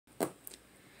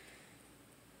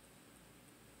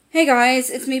Hey guys,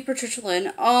 it's me, Patricia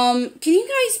Lynn. Can you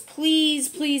guys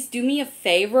please do me a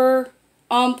favor?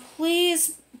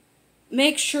 Please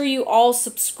make sure you all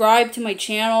subscribe to my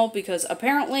channel because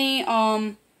apparently,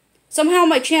 somehow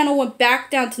my channel went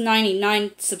back down to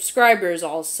 99 subscribers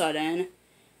all of a sudden.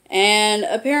 And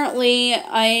apparently,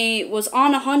 I was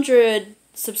on 100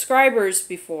 subscribers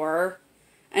before.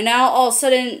 And now all of a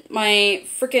sudden, my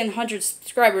freaking 100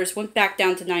 subscribers went back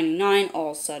down to 99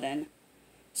 all of a sudden.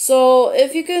 So,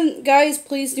 if you can, guys,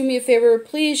 please do me a favor.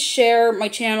 Please share my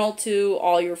channel to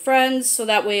all your friends, so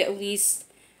that way at least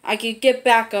I could get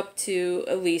back up to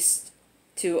at least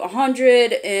to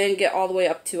 100 and get all the way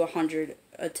up to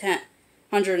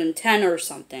 110 or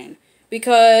something.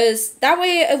 Because that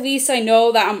way at least I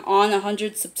know that I'm on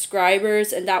 100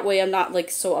 subscribers, and that way I'm not,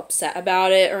 like, so upset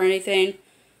about it or anything.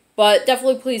 But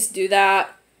definitely please do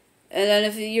that. And then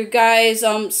if you guys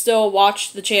still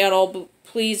watch the channel,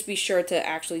 please be sure to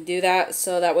actually do that,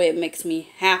 so that way it makes me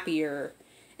happier,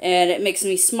 and it makes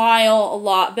me smile a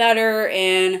lot better,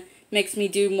 and makes me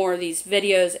do more of these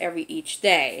videos each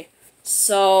day.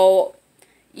 So,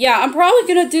 yeah, I'm probably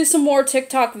going to do some more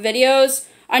TikTok videos.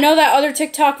 I know that other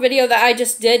TikTok video that I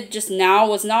just did just now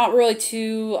was not really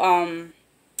too,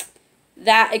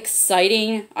 that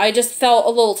exciting. I just felt a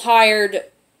little tired,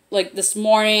 like, this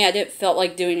morning. I didn't feel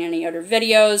like doing any other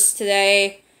videos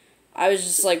today. I was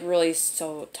just, like, really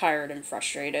so tired and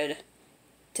frustrated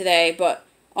today, but,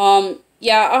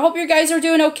 yeah, I hope you guys are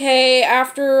doing okay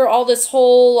after all this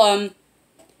whole,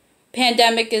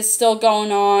 pandemic is still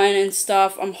going on and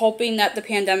stuff. I'm hoping that the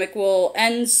pandemic will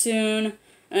end soon,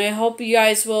 and I hope you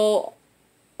guys will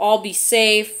all be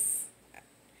safe,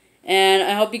 and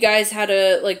I hope you guys had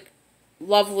a, like,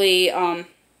 lovely,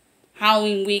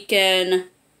 Halloween weekend,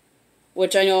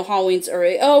 which I know Halloween's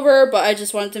already over, but I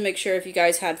just wanted to make sure if you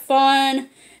guys had fun.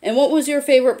 And what was your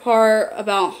favorite part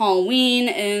about Halloween,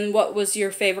 and what was your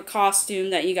favorite costume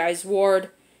that you guys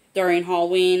wore during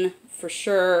Halloween, for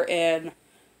sure, and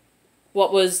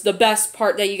what was the best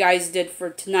part that you guys did for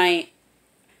tonight,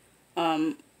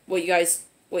 what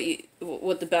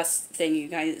the best thing you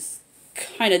guys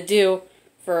kind of do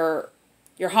for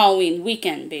your Halloween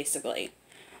weekend, basically.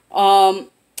 And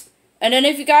then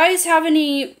if you guys have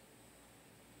any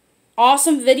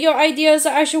awesome video ideas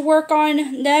that I should work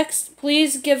on next,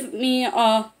 please give me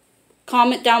a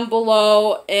comment down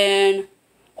below, and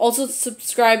also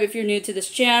subscribe if you're new to this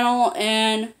channel,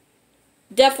 and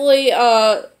definitely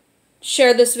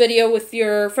share this video with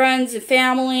your friends and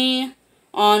family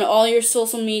on all your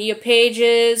social media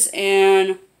pages,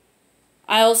 and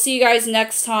I'll see you guys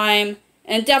next time.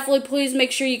 And definitely please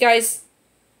make sure you guys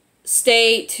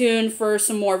stay tuned for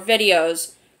some more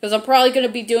videos, because I'm probably going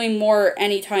to be doing more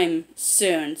anytime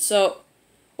soon. So,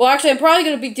 well, actually, I'm probably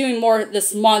going to be doing more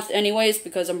this month anyways,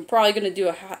 because I'm probably going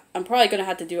to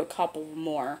have to do a couple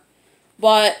more.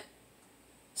 But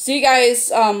see you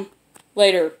guys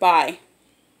later. Bye.